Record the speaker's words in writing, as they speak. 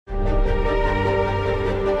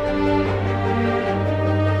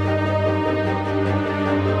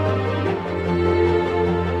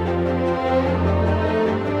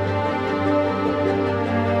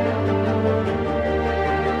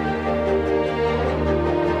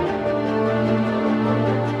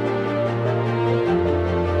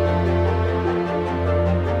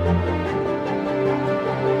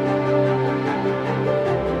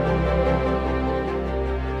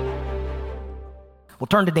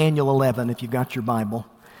Turn to Daniel 11 if you've got your Bible.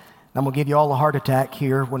 I'm going to give you all a heart attack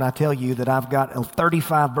here when I tell you that I've got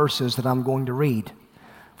 35 verses that I'm going to read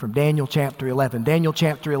from Daniel chapter 11. Daniel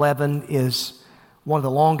chapter 11 is one of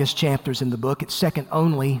the longest chapters in the book. It's second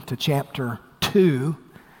only to chapter 2.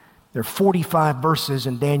 There are 45 verses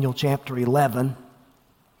in Daniel chapter 11.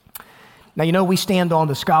 Now, you know, we stand on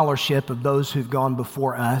the scholarship of those who've gone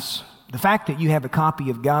before us. The fact that you have a copy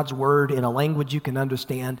of God's Word in a language you can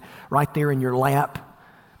understand right there in your lap,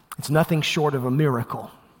 it's nothing short of a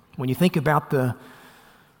miracle. When you think about the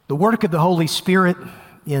work of the Holy Spirit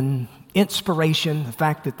in inspiration, the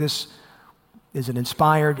fact that this is an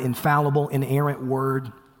inspired, infallible, inerrant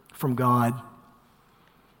Word from God,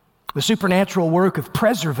 the supernatural work of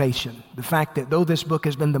preservation, the fact that though this book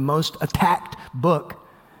has been the most attacked book,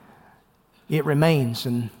 it remains,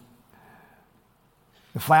 and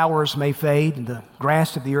the flowers may fade and the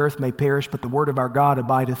grass of the earth may perish, but the word of our God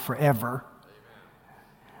abideth forever. Amen.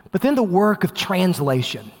 But then the work of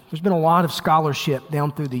translation. There's been a lot of scholarship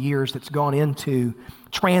down through the years that's gone into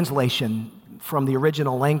translation from the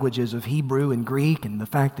original languages of Hebrew and Greek, and the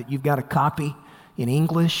fact that you've got a copy in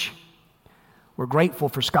English. We're grateful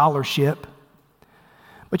for scholarship.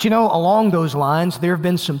 But you know, along those lines, there have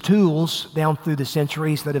been some tools down through the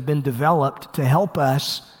centuries that have been developed to help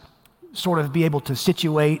us sort of be able to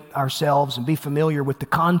situate ourselves and be familiar with the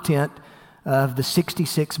content of the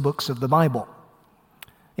 66 books of the Bible.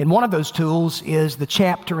 And one of those tools is the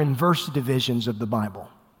chapter and verse divisions of the Bible.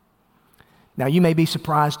 Now, you may be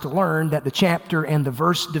surprised to learn that the chapter and the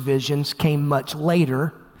verse divisions came much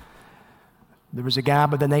later. There was a guy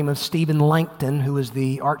by the name of Stephen Langton, who was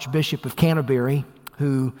the Archbishop of Canterbury,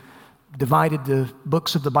 who divided the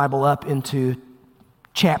books of the Bible up into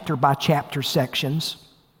chapter by chapter sections.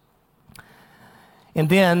 And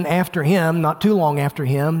then after him, not too long after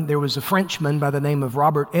him, there was a Frenchman by the name of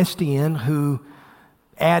Robert Estienne who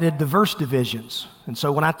added the verse divisions. And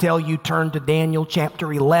so when I tell you turn to Daniel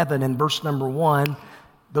chapter 11 and verse number 1,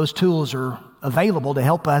 those tools are available to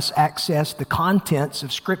help us access the contents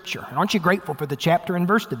of Scripture. And aren't you grateful for the chapter and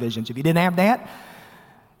verse divisions? If you didn't have that,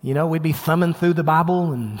 you know, we'd be thumbing through the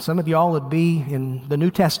Bible, and some of y'all would be in the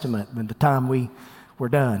New Testament by the time we were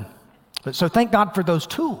done. But so thank God for those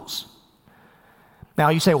tools. Now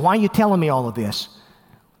you say, why are you telling me all of this?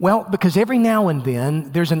 Well, because every now and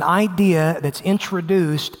then there's an idea that's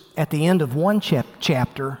introduced at the end of one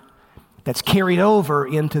chapter that's carried over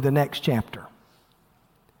into the next chapter.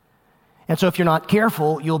 And so if you're not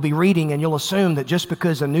careful, you'll be reading and you'll assume that just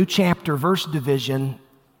because a new chapter verse division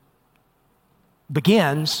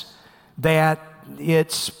begins, that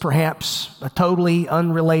it's perhaps a totally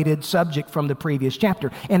unrelated subject from the previous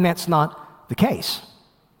chapter. And that's not the case.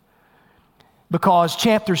 Because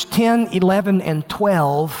chapters 10, 11, and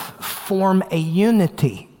 12 form a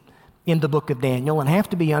unity in the book of Daniel and have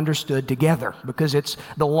to be understood together because it's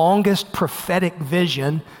the longest prophetic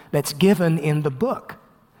vision that's given in the book.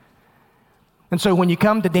 And so when you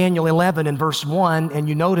come to Daniel 11 and verse 1 and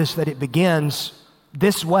you notice that it begins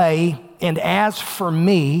this way, and as for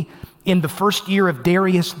me, in the first year of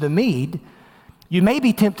Darius the Mede, you may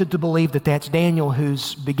be tempted to believe that that's Daniel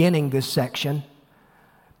who's beginning this section,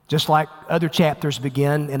 just like other chapters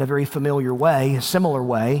begin in a very familiar way, a similar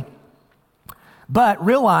way. But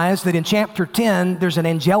realize that in chapter 10, there's an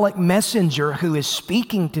angelic messenger who is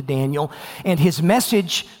speaking to Daniel, and his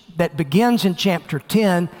message that begins in chapter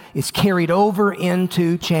 10 is carried over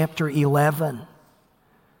into chapter 11.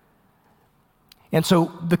 And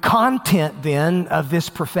so the content then of this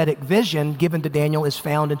prophetic vision given to Daniel is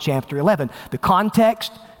found in chapter 11. The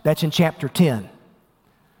context, that's in chapter 10.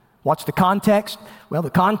 What's the context? Well,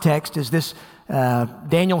 the context is this.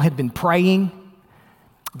 Daniel had been praying.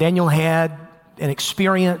 Daniel had an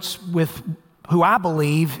experience with who I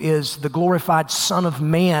believe is the glorified Son of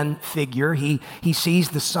Man figure. He sees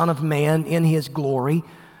the Son of Man in his glory,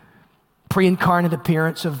 pre-incarnate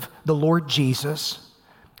appearance of the Lord Jesus.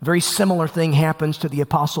 A very similar thing happens to the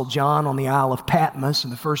Apostle John on the Isle of Patmos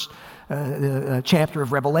in the first chapter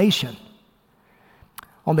of Revelation.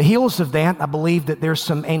 On the heels of that, I believe that there's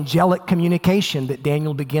some angelic communication that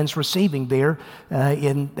Daniel begins receiving there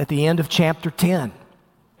at the end of chapter 10.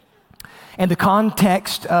 And the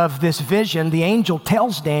context of this vision, the angel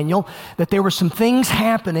tells Daniel that there were some things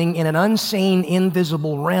happening in an unseen,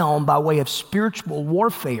 invisible realm by way of spiritual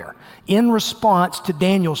warfare in response to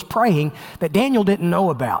Daniel's praying that Daniel didn't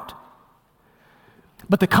know about.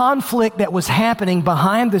 But the conflict that was happening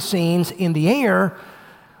behind the scenes in the air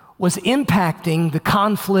was impacting the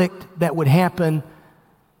conflict that would happen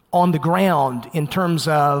on the ground in terms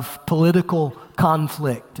of political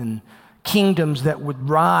conflict and kingdoms that would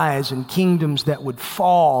rise and kingdoms that would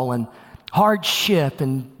fall and hardship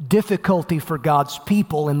and difficulty for God's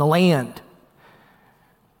people in the land.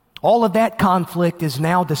 All of that conflict is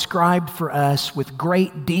now described for us with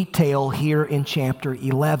great detail here in chapter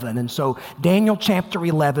 11. And so Daniel chapter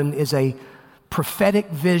 11 is a prophetic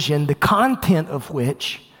vision, the content of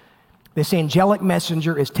which this angelic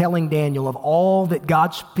messenger is telling Daniel of all that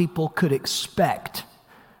God's people could expect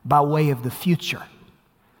by way of the future.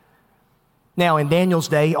 Now, in Daniel's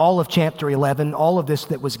day, all of chapter 11, all of this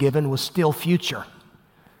that was given was still future.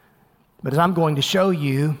 But as I'm going to show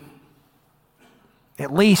you,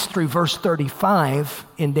 at least through verse 35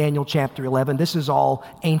 in Daniel chapter 11, this is all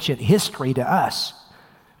ancient history to us.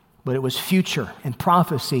 But it was future and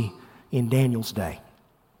prophecy in Daniel's day.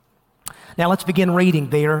 Now let's begin reading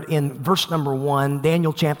there in verse number 1,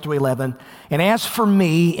 Daniel chapter 11. And as for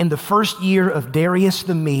me, in the first year of Darius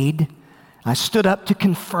the Mede, I stood up to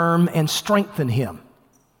confirm and strengthen him.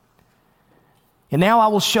 And now I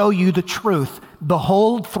will show you the truth.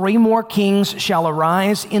 Behold, 3 more kings shall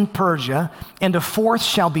arise in Persia, and a fourth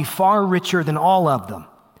shall be far richer than all of them.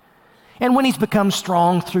 And when he's become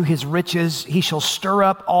strong through his riches, he shall stir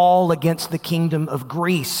up all against the kingdom of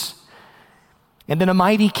Greece. And then a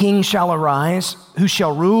mighty king shall arise, who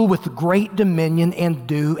shall rule with great dominion and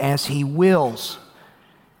do as he wills.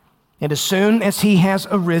 And as soon as he has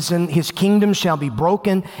arisen, his kingdom shall be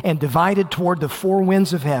broken and divided toward the 4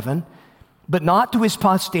 winds of heaven, but not to his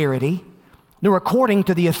posterity, nor according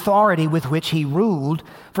to the authority with which he ruled,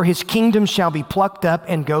 for his kingdom shall be plucked up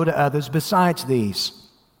and go to others besides these.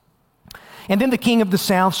 And then the king of the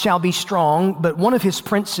south shall be strong, but one of his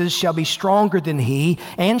princes shall be stronger than he,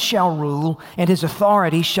 and shall rule, and his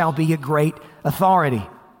authority shall be a great authority.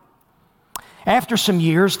 After some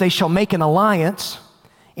years they shall make an alliance,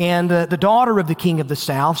 and the daughter of the king of the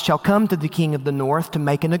south shall come to the king of the north to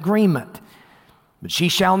make an agreement. But she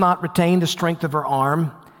shall not retain the strength of her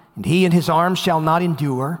arm, and he and his arm shall not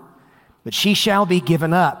endure, but she shall be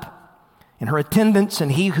given up, and her attendants,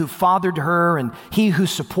 and he who fathered her, and he who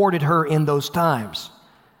supported her in those times.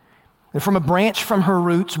 And from a branch from her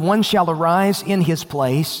roots one shall arise in his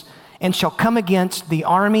place, and shall come against the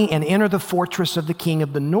army and enter the fortress of the king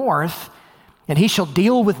of the north, and he shall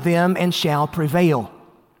deal with them and shall prevail.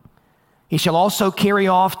 He shall also carry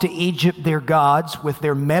off to Egypt their gods with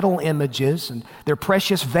their metal images and their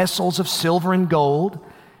precious vessels of silver and gold.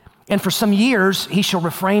 And for some years he shall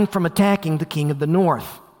refrain from attacking the king of the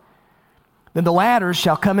north. Then the latter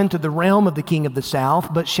shall come into the realm of the king of the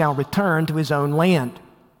south, but shall return to his own land.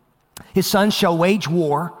 His sons shall wage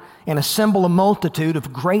war and assemble a multitude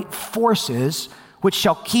of great forces, which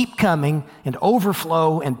shall keep coming and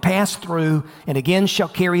overflow and pass through, and again shall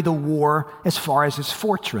carry the war as far as his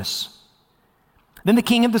fortress. Then the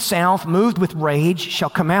king of the south, moved with rage,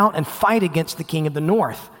 shall come out and fight against the king of the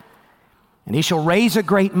north. And he shall raise a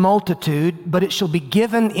great multitude, but it shall be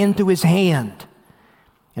given into his hand.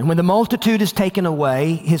 And when the multitude is taken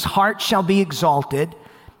away, his heart shall be exalted,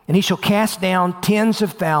 and he shall cast down tens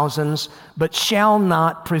of thousands, but shall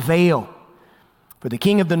not prevail. For the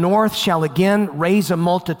king of the north shall again raise a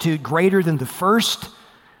multitude greater than the first,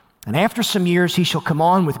 and after some years he shall come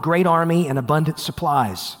on with great army and abundant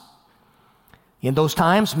supplies. In those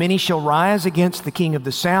times many shall rise against the king of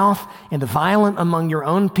the south, and the violent among your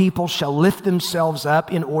own people shall lift themselves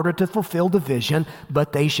up in order to fulfill the vision,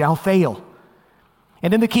 but they shall fail.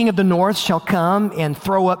 And then the king of the north shall come and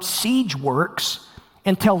throw up siege works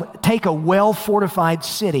and take a well-fortified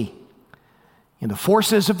city. And the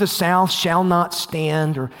forces of the south shall not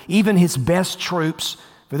stand, or even his best troops,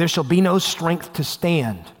 for there shall be no strength to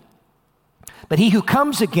stand. But he who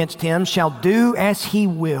comes against him shall do as he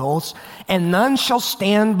wills, and none shall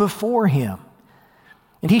stand before him.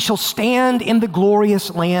 And he shall stand in the glorious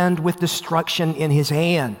land with destruction in his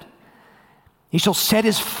hand. He shall set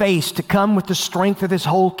his face to come with the strength of his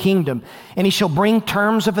whole kingdom, and he shall bring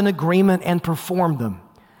terms of an agreement and perform them.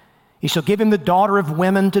 He shall give him the daughter of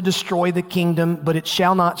women to destroy the kingdom, but it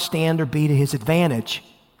shall not stand or be to his advantage.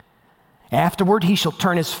 Afterward, he shall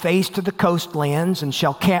turn his face to the coastlands and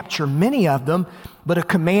shall capture many of them, but a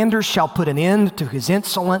commander shall put an end to his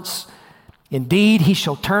insolence. Indeed, he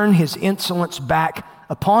shall turn his insolence back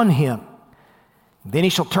upon him. Then he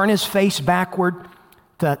shall turn his face backward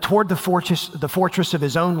toward the fortress of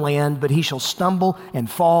his own land, but he shall stumble and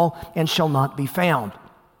fall and shall not be found.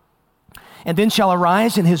 And then shall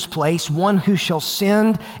arise in his place one who shall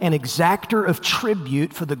send an exactor of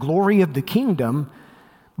tribute for the glory of the kingdom,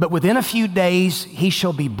 but within a few days he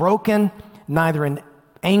shall be broken, neither in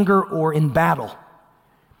anger or in battle.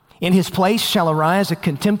 In his place shall arise a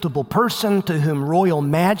contemptible person to whom royal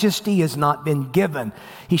majesty has not been given.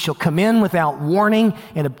 He shall come in without warning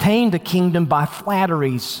and obtain the kingdom by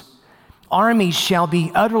flatteries. Armies shall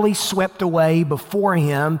be utterly swept away before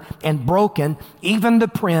him and broken, even the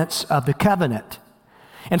prince of the covenant.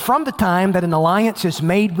 And from the time that an alliance is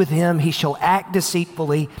made with him, he shall act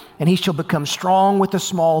deceitfully, and he shall become strong with a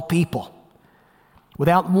small people.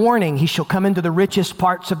 Without warning, he shall come into the richest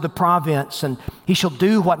parts of the province, and he shall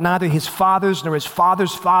do what neither his fathers nor his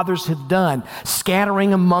fathers' fathers have done,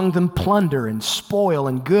 scattering among them plunder and spoil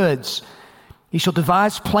and goods. He shall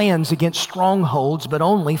devise plans against strongholds, but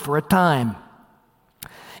only for a time.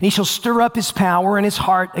 And he shall stir up his power and his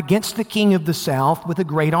heart against the king of the south with a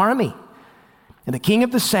great army. And the king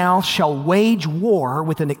of the south shall wage war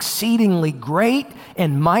with an exceedingly great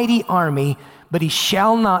and mighty army, but he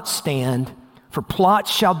shall not stand, for plots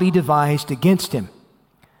shall be devised against him.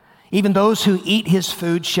 Even those who eat his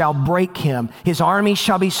food shall break him. His army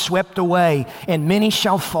shall be swept away, and many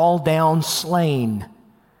shall fall down slain.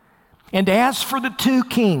 And as for the two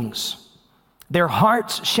kings, their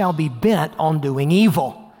hearts shall be bent on doing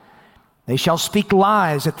evil. They shall speak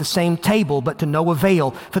lies at the same table, but to no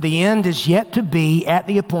avail, for the end is yet to be at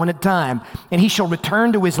the appointed time. And he shall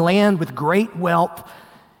return to his land with great wealth,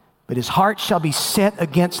 but his heart shall be set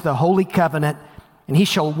against the holy covenant, and he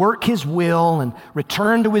shall work his will and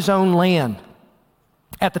return to his own land.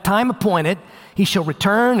 At the time appointed, he shall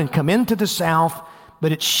return and come into the south,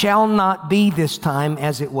 but it shall not be this time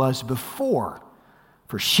as it was before.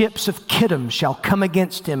 For ships of Kittim shall come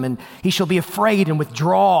against him, and he shall be afraid and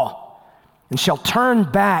withdraw, and shall turn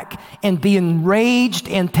back and be enraged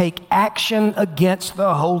and take action against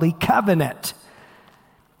the holy covenant.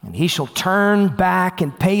 And he shall turn back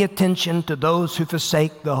and pay attention to those who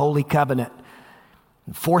forsake the holy covenant.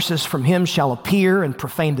 And forces from him shall appear and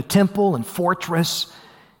profane the temple and fortress,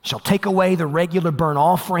 shall take away the regular burnt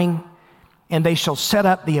offering, and they shall set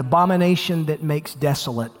up the abomination that makes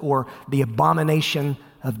desolate, or the abomination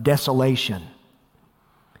of desolation.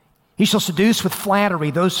 He shall seduce with flattery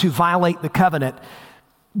those who violate the covenant,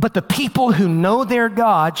 but the people who know their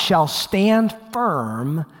God shall stand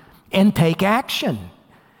firm and take action.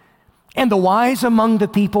 And the wise among the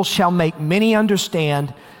people shall make many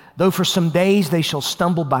understand, though for some days they shall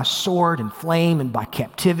stumble by sword and flame and by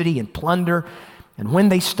captivity and plunder. And when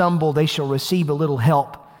they stumble, they shall receive a little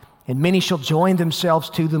help, and many shall join themselves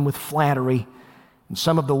to them with flattery. And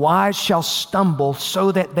some of the wise shall stumble,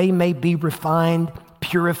 so that they may be refined,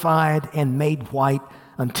 purified, and made white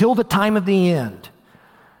until the time of the end,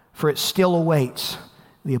 for it still awaits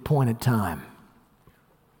the appointed time.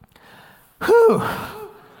 Whew.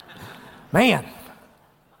 Man,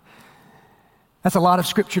 that's a lot of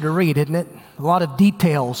scripture to read, isn't it? A lot of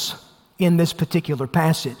details in this particular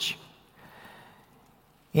passage.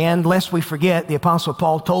 And lest we forget, the Apostle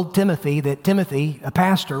Paul told Timothy that Timothy, a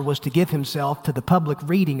pastor, was to give himself to the public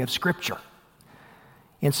reading of Scripture.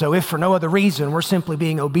 And so if for no other reason, we're simply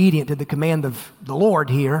being obedient to the command of the Lord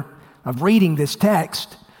here, of reading this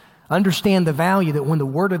text, understand the value that when the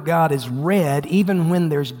Word of God is read, even when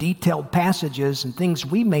there's detailed passages and things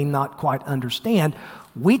we may not quite understand,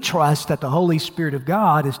 we trust that the Holy Spirit of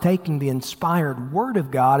God is taking the inspired Word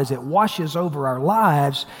of God as it washes over our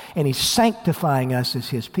lives, and He's sanctifying us as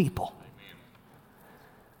His people.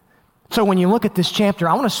 So when you look at this chapter,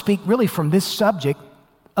 I want to speak really from this subject,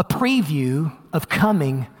 a preview of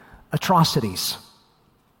coming atrocities.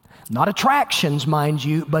 Not attractions, mind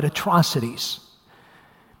you, but atrocities.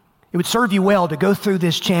 It would serve you well to go through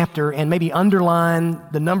this chapter and maybe underline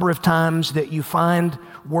the number of times that you find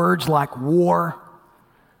words like war,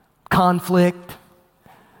 conflict,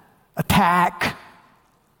 attack,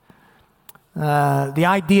 the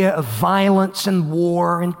idea of violence and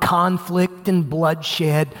war and conflict and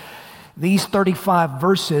bloodshed. These 35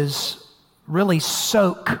 verses really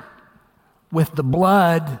soak with the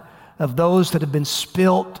blood of those that have been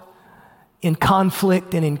spilt in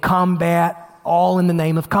conflict and in combat, all in the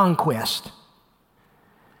name of conquest.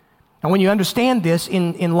 And when you understand this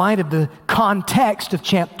in light of the context of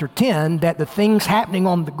chapter 10, that the things happening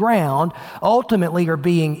on the ground ultimately are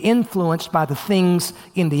being influenced by the things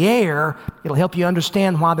in the air, it'll help you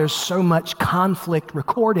understand why there's so much conflict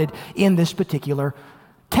recorded in this particular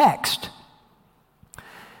text.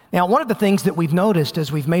 Now, one of the things that we've noticed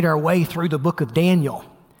as we've made our way through the book of Daniel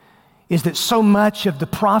is that so much of the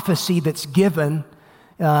prophecy that's given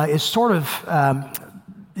is sort of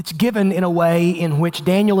it's given in a way in which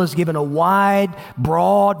Daniel is given a wide,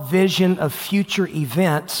 broad vision of future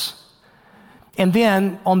events. And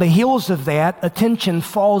then on the heels of that, attention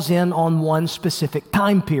falls in on one specific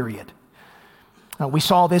time period. We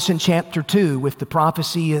saw this in chapter 2 with the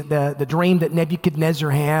prophecy, the dream that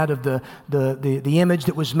Nebuchadnezzar had of the image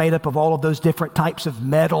that was made up of all of those different types of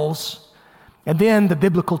metals. And then the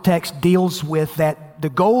biblical text deals with that the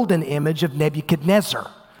golden image of Nebuchadnezzar,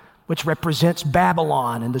 which represents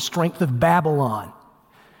Babylon and the strength of Babylon.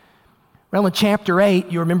 Well, in chapter 8,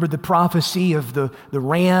 you remember the prophecy of the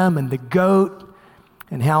ram and the goat,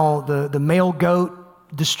 and how the male goat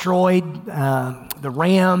destroyed the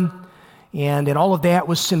ram, and all of that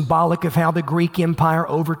was symbolic of how the Greek Empire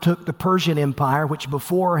overtook the Persian Empire, which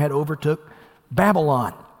before had overtook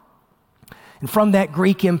Babylon. And from that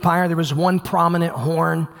Greek Empire, there was one prominent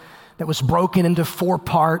horn that was broken into 4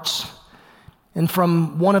 parts. And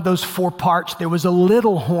from one of those 4 parts, there was a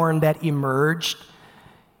little horn that emerged.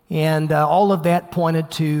 And all of that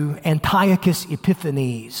pointed to Antiochus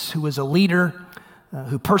Epiphanes, who was a leader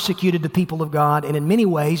who persecuted the people of God and in many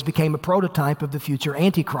ways became a prototype of the future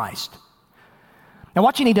Antichrist. Now,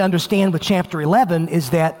 what you need to understand with chapter 11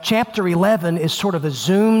 is that chapter 11 is sort of a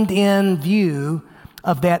zoomed-in view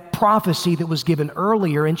of that prophecy that was given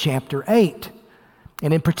earlier in chapter 8,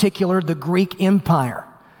 and in particular, the Greek Empire,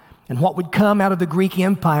 and what would come out of the Greek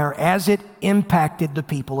Empire as it impacted the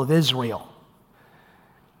people of Israel.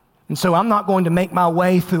 And so I'm not going to make my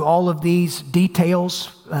way through all of these details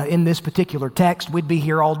in this particular text. We'd be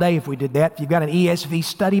here all day if we did that. If you've got an ESV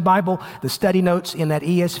study Bible, the study notes in that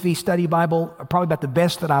ESV study Bible are probably about the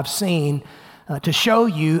best that I've seen to show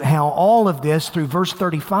you how all of this through verse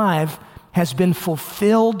 35 has been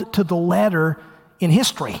fulfilled to the letter in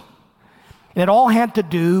history. And it all had to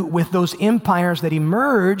do with those empires that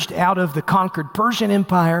emerged out of the conquered Persian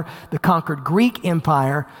Empire, the conquered Greek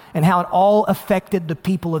Empire, and how it all affected the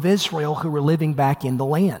people of Israel who were living back in the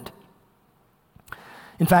land.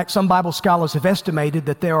 In fact, some Bible scholars have estimated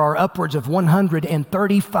that there are upwards of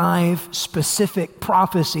 135 specific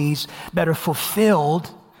prophecies that are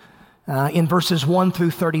fulfilled in verses 1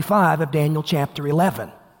 through 35 of Daniel chapter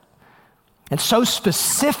 11. And so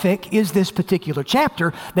specific is this particular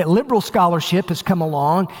chapter that liberal scholarship has come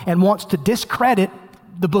along and wants to discredit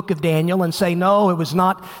the book of Daniel and say, no, it was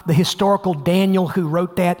not the historical Daniel who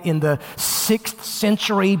wrote that in the 6th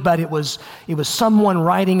century, but it was someone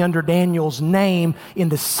writing under Daniel's name in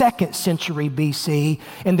the 2nd century BC.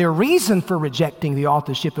 And their reason for rejecting the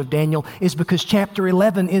authorship of Daniel is because chapter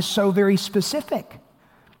 11 is so very specific.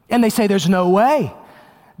 And they say there's no way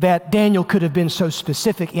that Daniel could have been so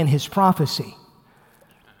specific in his prophecy.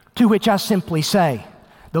 To which I simply say,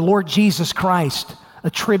 the Lord Jesus Christ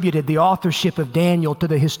attributed the authorship of Daniel to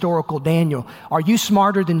the historical Daniel. Are you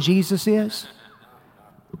smarter than Jesus is?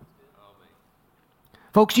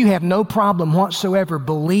 Folks, you have no problem whatsoever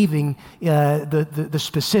believing the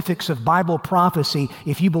specifics of Bible prophecy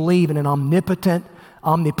if you believe in an omnipotent,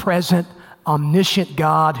 omnipresent, omniscient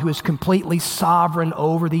God who is completely sovereign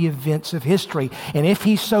over the events of history. And if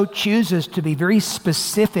he so chooses to be very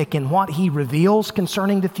specific in what he reveals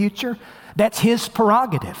concerning the future, that's his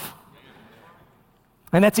prerogative.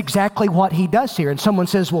 And that's exactly what he does here. And someone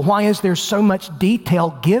says, well, why is there so much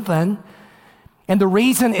detail given? And the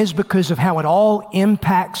reason is because of how it all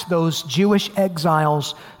impacts those Jewish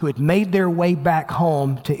exiles who had made their way back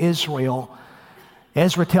home to Israel.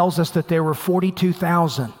 Ezra tells us that there were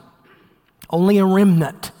 42,000. Only a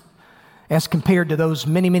remnant as compared to those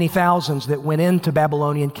many, many thousands that went into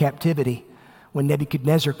Babylonian captivity when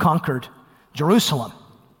Nebuchadnezzar conquered Jerusalem.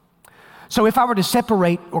 So if I were to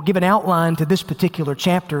separate or give an outline to this particular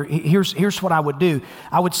chapter, here's what I would do.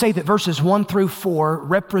 I would say that verses 1 through 4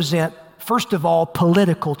 represent, first of all,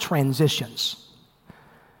 political transitions.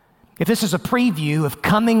 If this is a preview of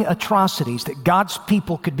coming atrocities that God's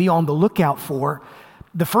people could be on the lookout for,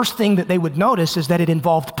 the first thing that they would notice is that it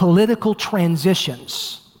involved political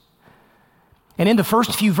transitions. And in the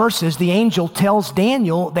first few verses, the angel tells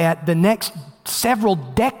Daniel that the next several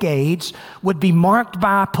decades would be marked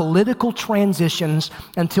by political transitions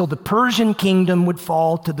until the Persian kingdom would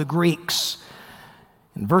fall to the Greeks.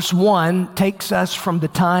 And verse 1 takes us from the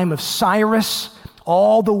time of Cyrus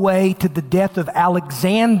all the way to the death of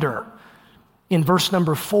Alexander in verse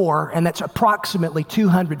number 4, and that's approximately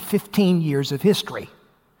 215 years of history.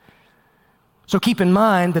 So keep in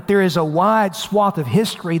mind that there is a wide swath of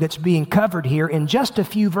history that's being covered here in just a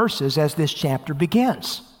few verses as this chapter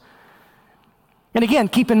begins. And again,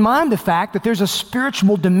 keep in mind the fact that there's a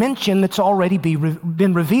spiritual dimension that's already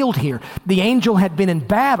been revealed here. The angel had been in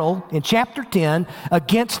battle in chapter 10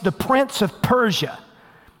 against the prince of Persia,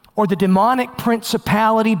 or the demonic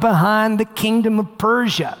principality behind the kingdom of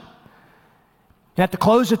Persia. And at the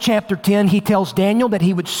close of chapter 10, he tells Daniel that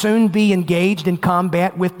he would soon be engaged in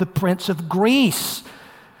combat with the prince of Greece,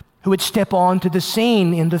 who would step onto the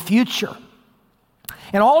scene in the future.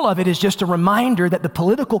 And all of it is just a reminder that the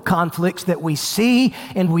political conflicts that we see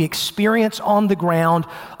and we experience on the ground,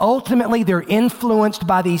 ultimately they're influenced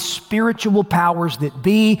by these spiritual powers that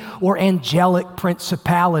be, or angelic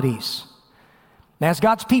principalities. Now, as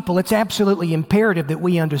God's people, it's absolutely imperative that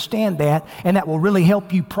we understand that, and that will really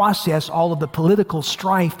help you process all of the political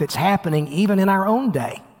strife that's happening even in our own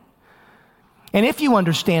day. And if you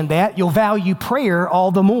understand that, you'll value prayer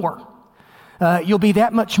all the more. You'll be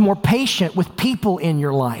that much more patient with people in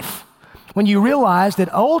your life. When you realize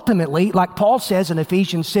that ultimately, like Paul says in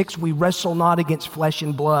Ephesians 6, we wrestle not against flesh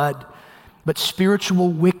and blood, but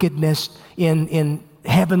spiritual wickedness in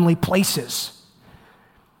heavenly places.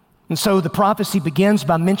 And so the prophecy begins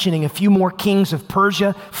by mentioning a few more kings of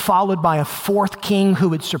Persia, followed by a fourth king who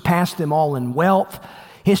would surpass them all in wealth.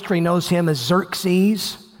 History knows him as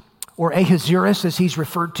Xerxes, or Ahasuerus, as he's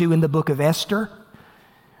referred to in the book of Esther.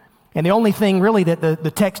 And the only thing really that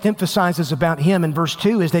the text emphasizes about him in verse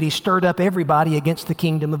 2 is that he stirred up everybody against the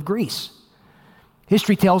kingdom of Greece.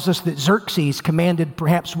 History tells us that Xerxes commanded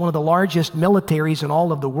perhaps one of the largest militaries in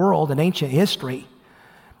all of the world in ancient history.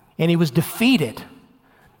 And he was defeated.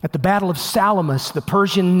 At the Battle of Salamis, the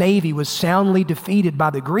Persian navy was soundly defeated by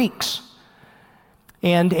the Greeks.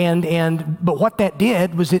 But what that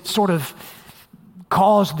did was it sort of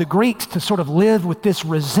caused the Greeks to sort of live with this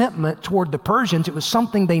resentment toward the Persians. It was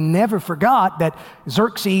something they never forgot, that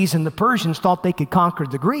Xerxes and the Persians thought they could conquer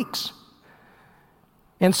the Greeks.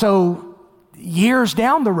 And so years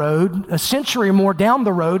down the road, a century or more down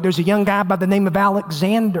the road, there's a young guy by the name of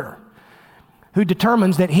Alexander who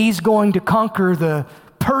determines that he's going to conquer the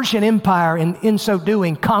Persian Empire, and in so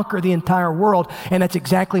doing, conquer the entire world. And that's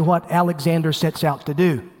exactly what Alexander sets out to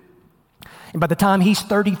do. And by the time he's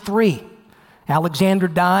 33, Alexander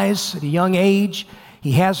dies at a young age.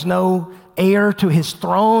 He has no heir to his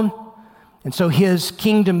throne. And so his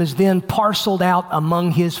kingdom is then parceled out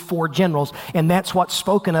among his four generals. And that's what's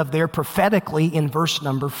spoken of there prophetically in verse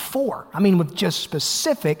number 4. I mean, with just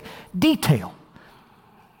specific detail.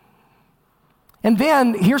 And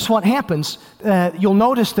then here's what happens. You'll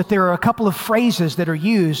notice that there are a couple of phrases that are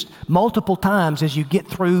used multiple times as you get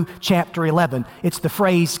through chapter 11. It's the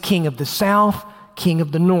phrase king of the south, king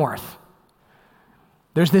of the north.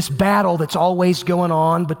 There's this battle that's always going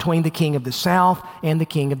on between the king of the south and the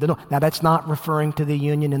king of the north. Now, that's not referring to the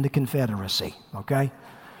Union and the Confederacy, okay?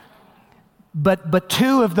 But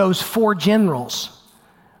two of those four generals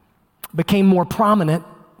became more prominent.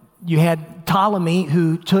 You had Ptolemy,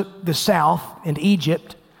 who took the south and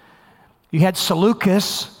Egypt. You had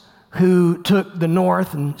Seleucus, who took the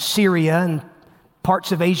north and Syria and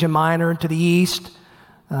parts of Asia Minor to the east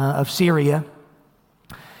of Syria.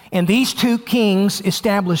 And these two kings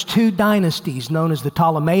established two dynasties known as the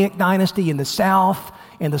Ptolemaic dynasty in the south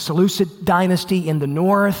and the Seleucid dynasty in the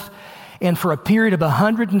north. And for a period of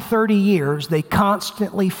 130 years, they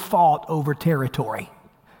constantly fought over territory.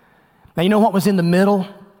 Now, you know what was in the middle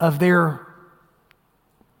of their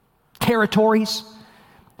territories?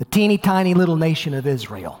 The teeny tiny little nation of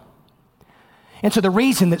Israel. And so the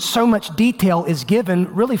reason that so much detail is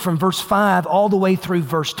given really from verse 5 all the way through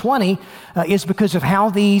verse 20 is because of how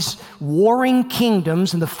these warring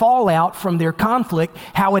kingdoms and the fallout from their conflict,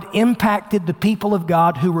 how it impacted the people of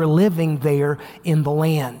God who were living there in the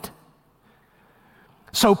land.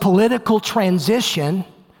 So political transition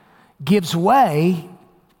gives way,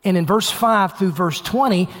 and in verse 5 through verse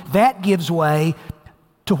 20, that gives way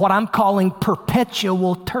to what I'm calling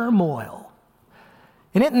perpetual turmoil.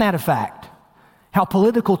 And isn't that a fact? How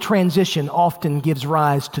political transition often gives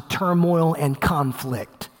rise to turmoil and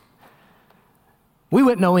conflict. We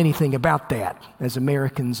wouldn't know anything about that as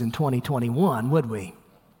Americans in 2021, would we?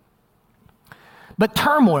 But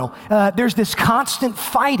turmoil, there's this constant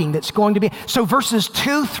fighting that's going to be. So verses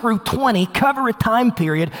 2 through 20 cover a time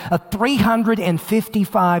period of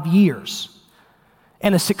 355 years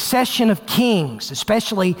and a succession of kings,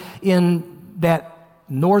 especially in that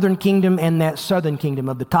northern kingdom and that southern kingdom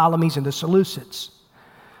of the Ptolemies and the Seleucids.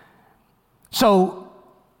 So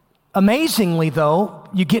amazingly, though,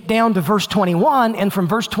 you get down to verse 21, and from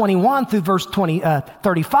verse 21 through verse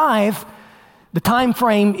 35, the time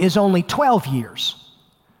frame is only 12 years.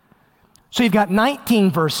 So you've got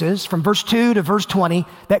 19 verses from verse 2 to verse 20.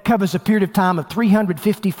 That covers a period of time of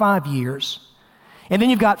 355 years. And then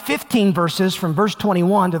you've got 15 verses from verse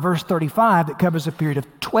 21 to verse 35 that covers a period of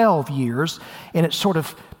 12 years. And it sort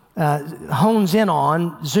of zooms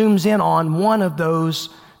in on one of those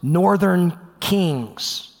northern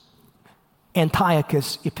kings,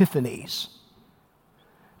 Antiochus Epiphanes.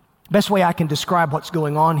 Best way I can describe what's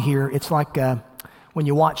going on here, it's like when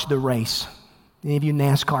you watch the race. Any of you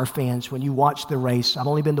NASCAR fans, when you watch the race, I've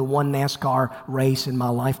only been to one NASCAR race in my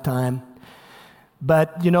lifetime,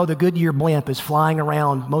 but you know the Goodyear blimp is flying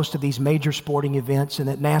around most of these major sporting events, and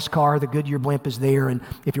at NASCAR, the Goodyear blimp is there, and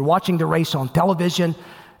if you're watching the race on television,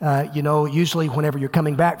 usually whenever you're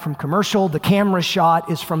coming back from commercial, the camera shot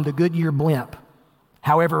is from the Goodyear blimp,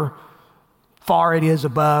 however far it is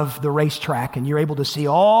above the racetrack, and you're able to see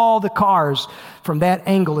all the cars from that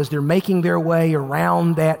angle as they're making their way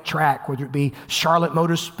around that track, whether it be Charlotte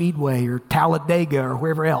Motor Speedway or Talladega or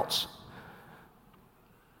wherever else.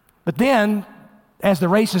 But then, as the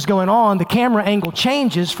race is going on, the camera angle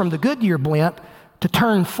changes from the Goodyear blimp to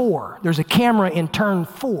turn 4. There's a camera in turn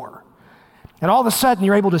 4. And all of a sudden,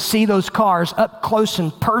 you're able to see those cars up close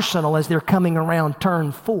and personal as they're coming around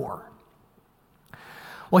turn 4.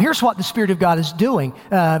 Well, here's what the Spirit of God is doing.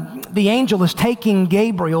 The angel is taking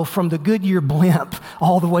Gabriel from the Goodyear blimp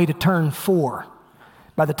all the way to turn 4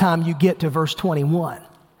 by the time you get to verse 21.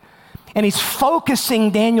 And he's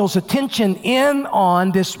focusing Daniel's attention in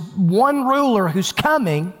on this one ruler who's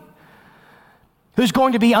coming, who's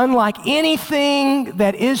going to be unlike anything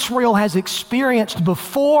that Israel has experienced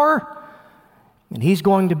before. And he's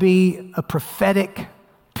going to be a prophetic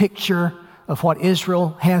picture of what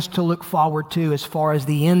Israel has to look forward to as far as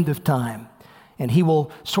the end of time. And he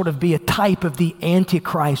will sort of be a type of the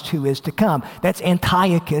Antichrist who is to come. That's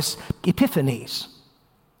Antiochus Epiphanes.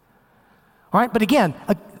 All right, but again,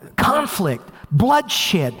 a conflict,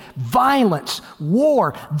 bloodshed, violence,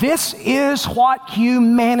 war. This is what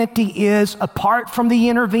humanity is apart from the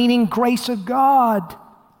intervening grace of God.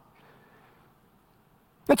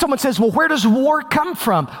 And someone says, well, where does war come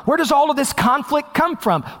from? Where does all of this conflict come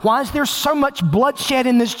from? Why is there so much bloodshed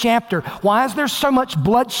in this chapter? Why is there so much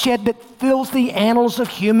bloodshed that fills the annals of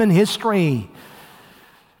human history?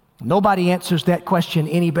 Nobody answers that question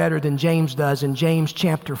any better than James does in James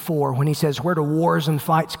chapter 4 when he says, where do wars and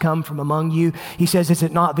fights come from among you? He says, is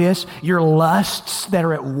it not this, your lusts that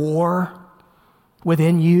are at war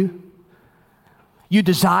within you? You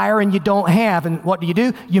desire and you don't have, and what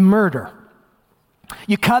do? You murder.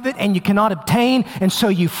 You covet and you cannot obtain, and so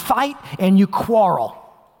you fight and you quarrel.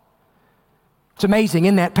 It's amazing.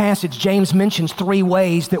 In that passage, James mentions 3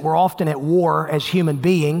 ways that we're often at war as human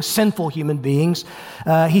beings, sinful human beings.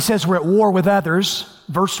 He says we're at war with others,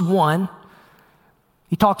 verse 1.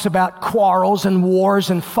 He talks about quarrels and wars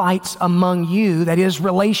and fights among you, that is,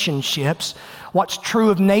 relationships. What's true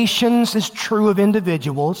of nations is true of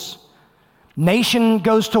individuals. Nation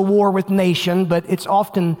goes to war with nation, but it's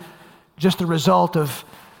often just the result of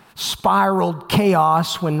spiraled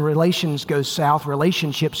chaos when relationships go south,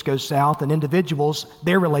 and individuals,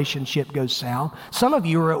 their relationship goes south. Some of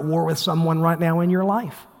you are at war with someone right now in your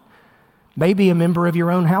life. Maybe a member of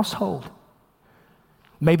your own household.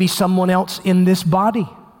 Maybe someone else in this body.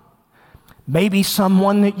 Maybe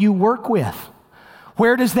someone that you work with.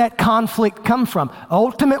 Where does that conflict come from?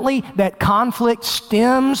 Ultimately, that conflict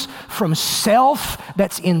stems from self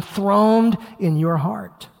that's enthroned in your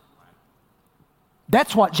heart.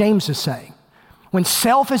 That's what James is saying. When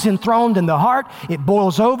self is enthroned in the heart, it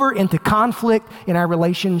boils over into conflict in our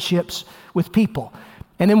relationships with people.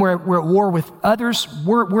 And then we're at war with others.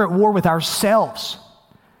 We're at war with ourselves.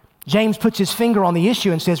 James puts his finger on the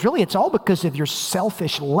issue and says, really, it's all because of your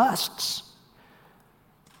selfish lusts.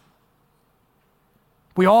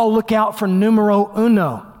 We all look out for numero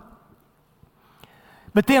uno.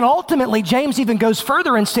 But then ultimately, James even goes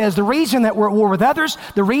further and says the reason that we're at war with others,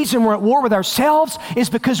 the reason we're at war with ourselves is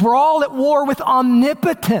because we're all at war with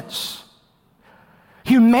omnipotence.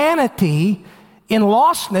 Humanity in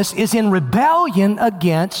lostness is in rebellion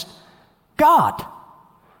against God.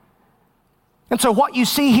 And so what you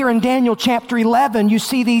see here in Daniel chapter 11, you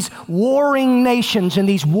see these warring nations and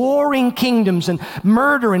these warring kingdoms and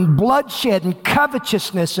murder and bloodshed and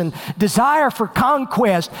covetousness and desire for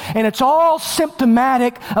conquest. And it's all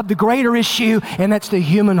symptomatic of the greater issue, and that's the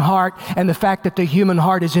human heart and the fact that the human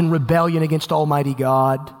heart is in rebellion against Almighty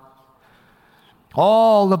God.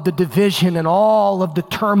 All of the division and all of the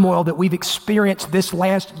turmoil that we've experienced this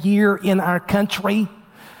last year in our country,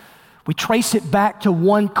 we trace it back to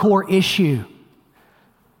one core issue.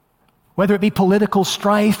 Whether it be political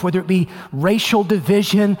strife, whether it be racial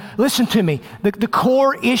division, listen to me. The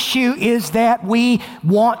core issue is that we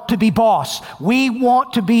want to be boss. We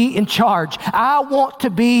want to be in charge. I want to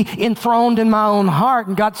be enthroned in my own heart,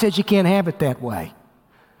 and God says you can't have it that way.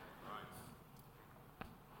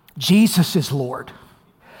 Jesus is Lord.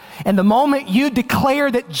 And the moment you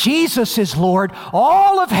declare that Jesus is Lord,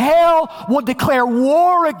 all of hell will declare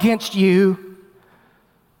war against you.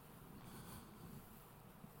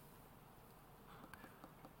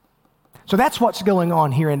 So that's what's going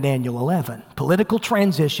on here in Daniel 11. Political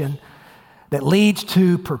transition that leads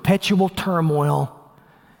to perpetual turmoil.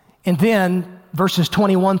 And then verses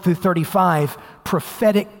 21 through 35,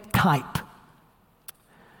 prophetic type.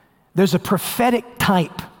 There's a prophetic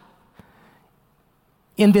type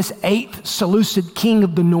in this eighth Seleucid king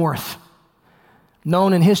of the north,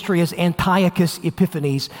 known in history as Antiochus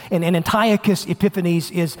Epiphanes. And Antiochus Epiphanes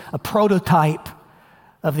is a prototype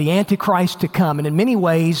of the Antichrist to come. And in many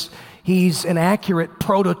ways, he's an accurate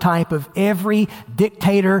prototype of every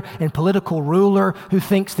dictator and political ruler who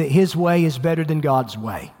thinks that his way is better than God's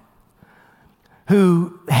way,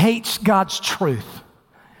 who hates God's truth,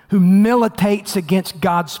 who militates against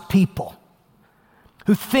God's people,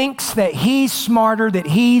 who thinks that he's smarter, that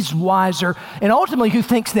he's wiser, and ultimately who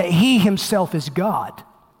thinks that he himself is God.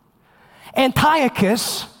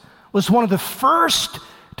 Antiochus was one of the first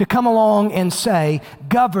to come along and say,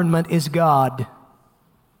 government is God.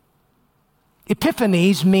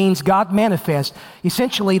 Epiphanes means God manifest.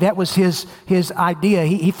 Essentially, that was his idea.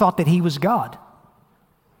 He thought that he was God.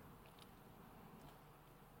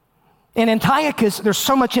 And Antiochus, there's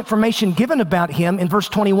so much information given about him in verse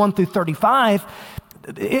 21 through 35.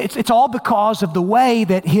 It's all because of the way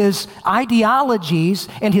that his ideologies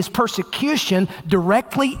and his persecution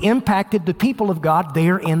directly impacted the people of God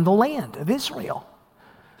there in the land of Israel.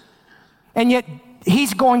 And yet,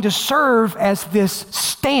 he's going to serve as this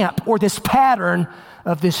stamp or this pattern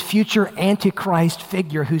of this future Antichrist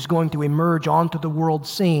figure who's going to emerge onto the world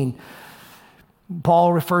scene.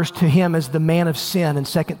 Paul refers to him as the man of sin in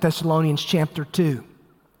 2 Thessalonians chapter 2.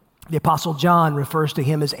 The Apostle John refers to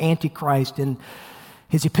him as Antichrist in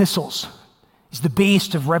his epistles. He's the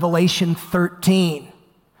beast of Revelation 13.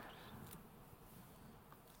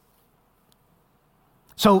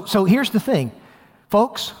 So here's the thing,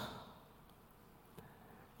 folks.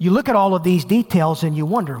 You look at all of these details and you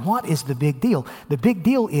wonder, what is the big deal? The big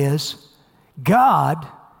deal is God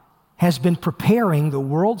has been preparing the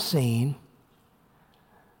world scene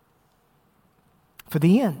for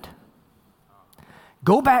the end.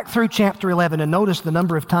 Go back through chapter 11 and notice the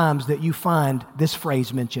number of times that you find this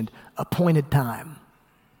phrase mentioned, appointed time.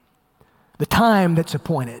 The time that's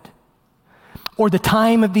appointed, or the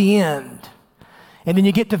time of the end. And then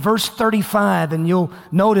you get to verse 35 and you'll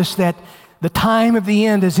notice that the time of the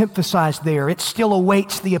end is emphasized there. It still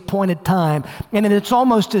awaits the appointed time. And then it's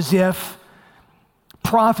almost as if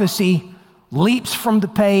prophecy leaps from the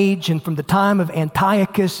page and from the time of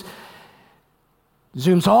Antiochus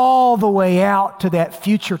zooms all the way out to that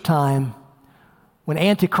future time when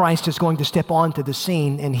Antichrist is going to step onto the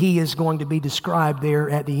scene, and he is going to be described there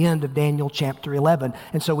at the end of Daniel chapter 11.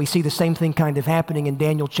 And so we see the same thing kind of happening in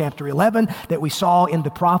Daniel chapter 11 that we saw in the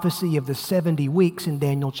prophecy of the 70 weeks in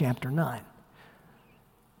Daniel chapter 9.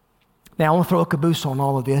 Now, I want to throw a caboose on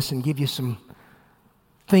all of this and give you some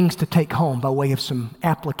things to take home by way of some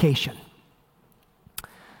application.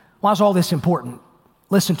 Why is all this important?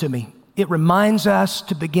 Listen to me. It reminds us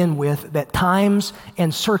to begin with that times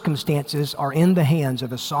and circumstances are in the hands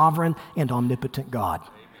of a sovereign and omnipotent God.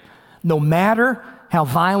 No matter how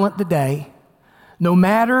violent the day, no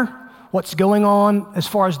matter what's going on as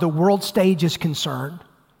far as the world stage is concerned,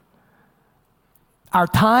 our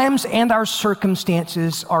times and our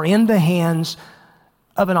circumstances are in the hands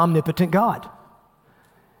of an omnipotent God.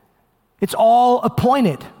 It's all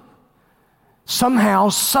appointed. Somehow,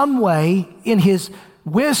 some way, in His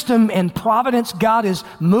wisdom and providence, God is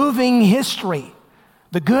moving history,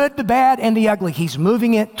 the good, the bad, and the ugly. He's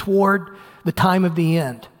moving it toward the time of the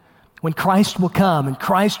end, when Christ will come and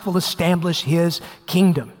Christ will establish His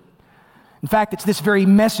kingdom. In fact, it's this very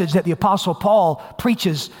message that the Apostle Paul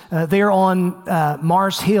preaches there on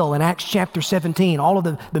Mars Hill in Acts chapter 17. All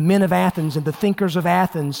of the men of Athens and the thinkers of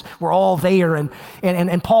Athens were all there.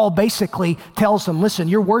 And Paul basically tells them, listen,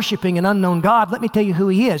 you're worshiping an unknown God. Let me tell you who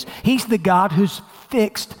He is. He's the God who's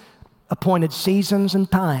fixed appointed seasons and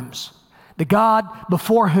times. The God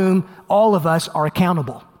before whom all of us are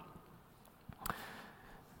accountable.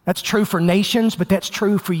 That's true for nations, but that's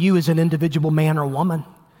true for you as an individual man or woman.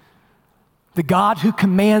 The God who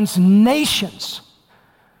commands nations,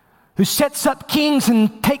 who sets up kings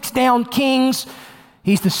and takes down kings,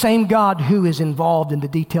 He's the same God who is involved in the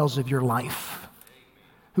details of your life,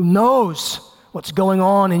 who knows what's going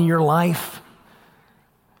on in your life.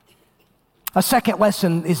 A second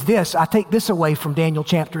lesson is this. I take this away from Daniel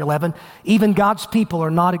chapter 11. Even God's people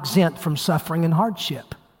are not exempt from suffering and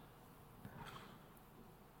hardship.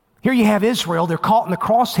 Here you have Israel. They're caught in the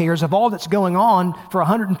crosshairs of all that's going on for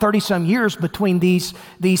 130 some years between these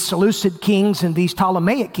Seleucid kings and these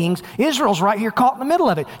Ptolemaic kings. Israel's right here caught in the middle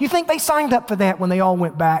of it. You think they signed up for that when they all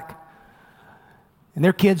went back? And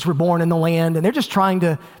their kids were born in the land, and they're just trying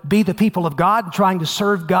to be the people of God, trying to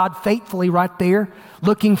serve God faithfully right there,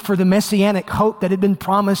 looking for the messianic hope that had been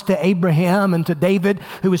promised to Abraham and to David,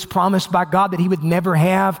 who was promised by God that he would never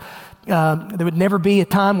have. There would never be a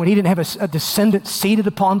time when he didn't have a descendant seated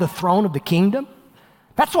upon the throne of the kingdom.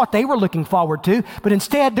 That's what they were looking forward to. But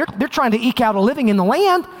instead, they're trying to eke out a living in the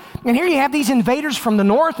land. And here you have these invaders from the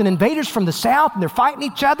north and invaders from the south, and they're fighting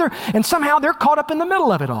each other, and somehow they're caught up in the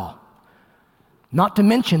middle of it all. Not to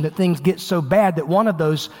mention that things get so bad that one of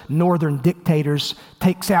those northern dictators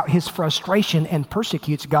takes out his frustration and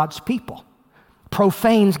persecutes God's people,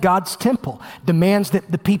 profanes God's temple, demands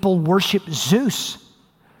that the people worship Zeus.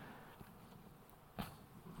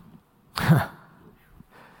 Kind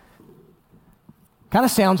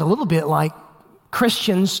of sounds a little bit like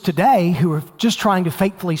Christians today who are just trying to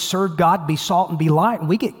faithfully serve God, be salt and be light, and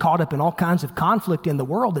we get caught up in all kinds of conflict in the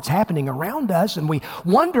world that's happening around us, and we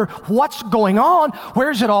wonder what's going on,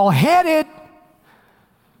 where's it all headed?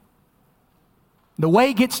 The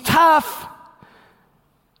way gets tough.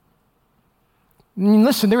 And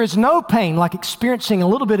listen, there is no pain like experiencing a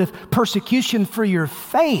little bit of persecution for your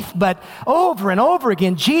faith, but over and over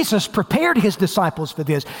again, Jesus prepared his disciples for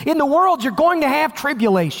this. In the world, you're going to have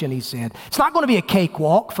tribulation, he said. It's not going to be a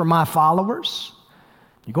cakewalk for my followers.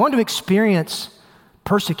 You're going to experience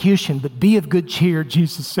persecution, but be of good cheer.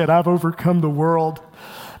 Jesus said, I've overcome the world.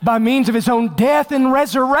 By means of his own death and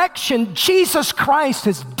resurrection, Jesus Christ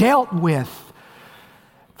has dealt with,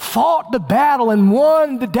 fought the battle, and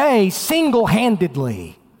won the day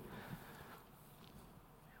single-handedly.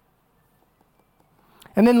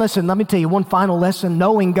 And then listen, let me tell you one final lesson.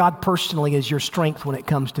 Knowing God personally is your strength when it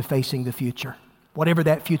comes to facing the future, whatever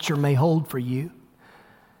that future may hold for you,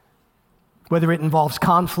 whether it involves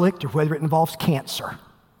conflict or whether it involves cancer,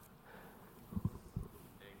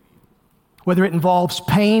 whether it involves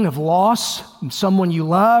pain of loss in someone you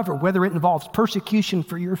love, or whether it involves persecution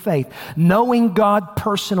for your faith. Knowing God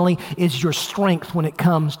personally is your strength when it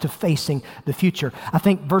comes to facing the future. I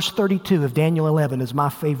think verse 32 of Daniel 11 is my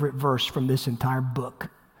favorite verse from this entire book.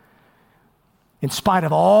 In spite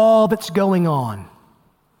of all that's going on,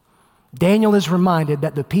 Daniel is reminded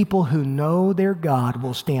that the people who know their God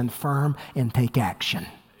will stand firm and take action.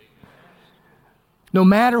 No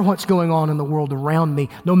matter what's going on in the world around me,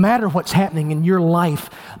 no matter what's happening in your life,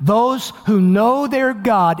 those who know their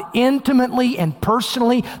God intimately and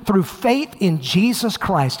personally through faith in Jesus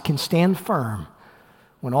Christ can stand firm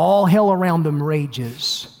when all hell around them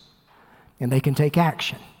rages, and they can take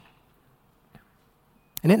action.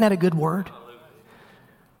 And isn't that a good word?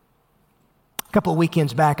 A couple of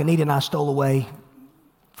weekends back, Anita and I stole away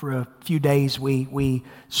for a few days. We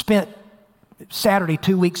spent Saturday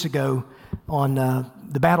 2 weeks ago on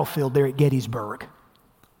the battlefield there at Gettysburg.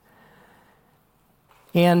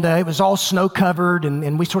 And it was all snow-covered,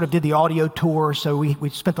 and we sort of did the audio tour, so we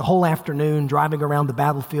spent the whole afternoon driving around the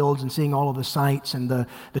battlefields and seeing all of the sights, and the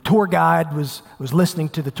tour guide was listening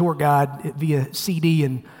to the tour guide via CD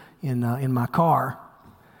in my car.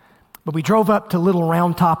 But we drove up to Little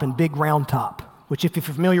Round Top and Big Round Top, which if you're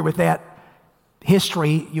familiar with that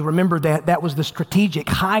history, you remember that was the strategic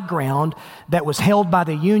high ground that was held by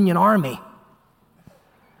the Union Army.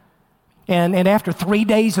 And after 3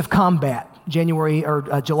 days of combat,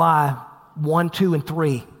 July 1, 2, and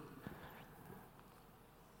 3,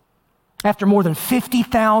 after more than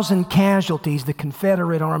 50,000 casualties, the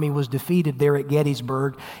Confederate Army was defeated there at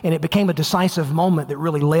Gettysburg, and it became a decisive moment that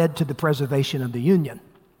really led to the preservation of the Union.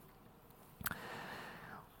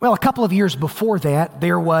 Well, a couple of years before that,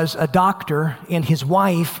 there was a doctor and his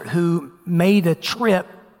wife who made a trip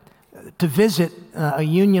to visit a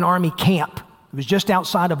Union Army camp. It was just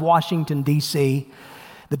outside of Washington, D.C.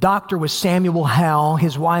 The doctor was Samuel Howe.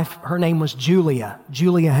 His wife, her name was Julia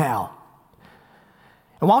Howe.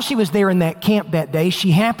 And while she was there in that camp that day,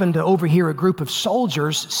 she happened to overhear a group of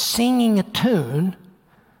soldiers singing a tune.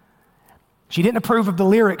 She didn't approve of the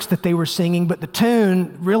lyrics that they were singing, but the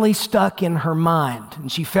tune really stuck in her mind. And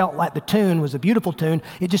she felt like the tune was a beautiful tune.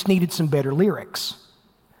 It just needed some better lyrics.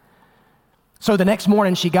 So the next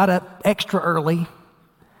morning, she got up extra early.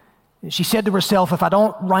 She said to herself, if I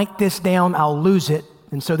don't write this down, I'll lose it.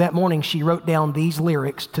 And so that morning, she wrote down these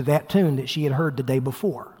lyrics to that tune that she had heard the day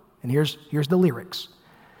before. And here's the lyrics.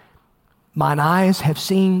 Mine eyes have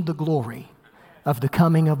seen the glory of the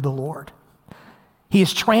coming of the Lord. He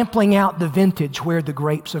is trampling out the vintage where the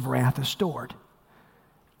grapes of wrath are stored.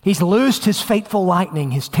 He's loosed his fateful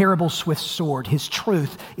lightning, his terrible swift sword. His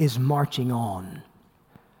truth is marching on.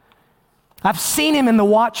 I've seen him in the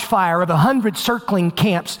watchfire of 100 circling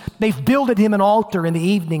camps. They've builded him an altar in the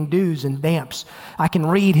evening dews and damps. I can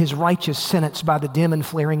read his righteous sentence by the dim and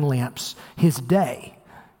flaring lamps. His day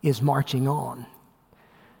is marching on.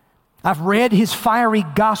 I've read his fiery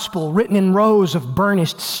gospel written in rows of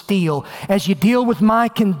burnished steel. As you deal with my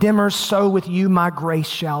condemners, so with you my grace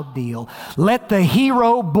shall deal. Let the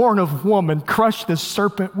hero born of woman crush the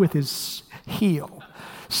serpent with his heel,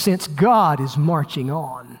 since God is marching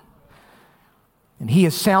on. And he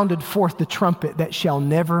has sounded forth the trumpet that shall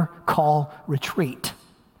never call retreat.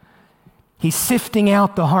 He's sifting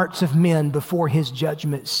out the hearts of men before his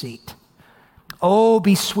judgment seat. Oh,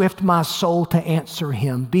 be swift, my soul, to answer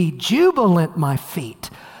him. Be jubilant, my feet.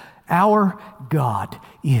 Our God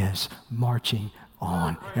is marching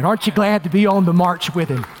on. And aren't you glad to be on the march with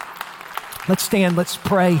him? Let's stand, let's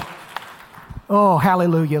pray. Oh,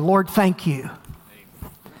 hallelujah. Lord, thank you.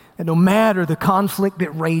 And no matter the conflict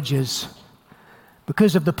that rages,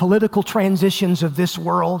 because of the political transitions of this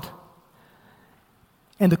world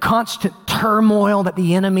and the constant turmoil that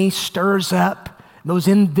the enemy stirs up, those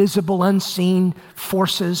invisible, unseen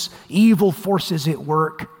forces, evil forces at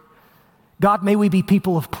work. God, may we be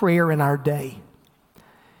people of prayer in our day.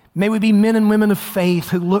 May we be men and women of faith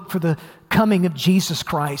who look for the coming of Jesus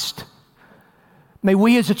Christ. May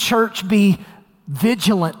we as a church be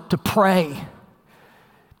vigilant to pray.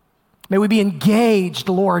 May we be engaged,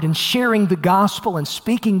 Lord, in sharing the gospel and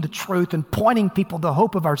speaking the truth and pointing people to the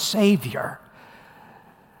hope of our Savior.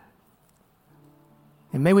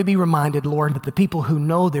 And may we be reminded, Lord, that the people who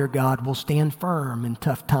know their God will stand firm in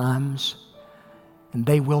tough times and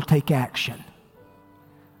they will take action.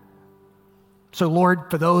 So,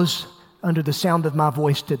 Lord, for those under the sound of my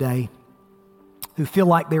voice today who feel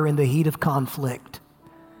like they're in the heat of conflict,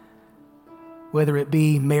 whether it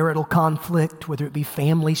be marital conflict, whether it be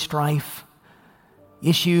family strife,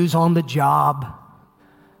 issues on the job,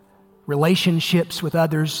 relationships with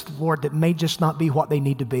others, Lord, that may just not be what they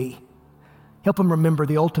need to be. Help them remember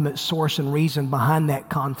the ultimate source and reason behind that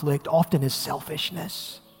conflict often is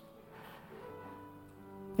selfishness.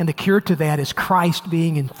 And the cure to that is Christ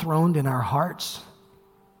being enthroned in our hearts.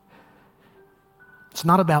 It's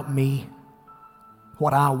not about me,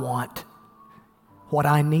 what I want, what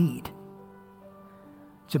I need.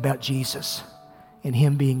 It's about Jesus and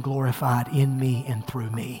him being glorified in me and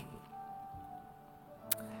through me.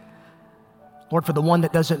 Lord, for the one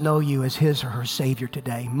that doesn't know you as his or her Savior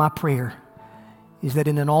today, my prayer is that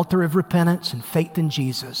in an altar of repentance and faith in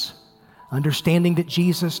Jesus, understanding that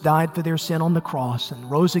Jesus died for their sin on the cross and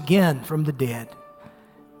rose again from the dead,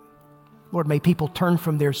 Lord, may people turn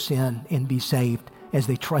from their sin and be saved as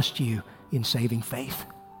they trust you in saving faith.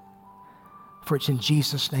 For it's in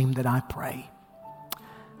Jesus' name that I pray.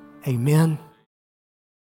 Amen.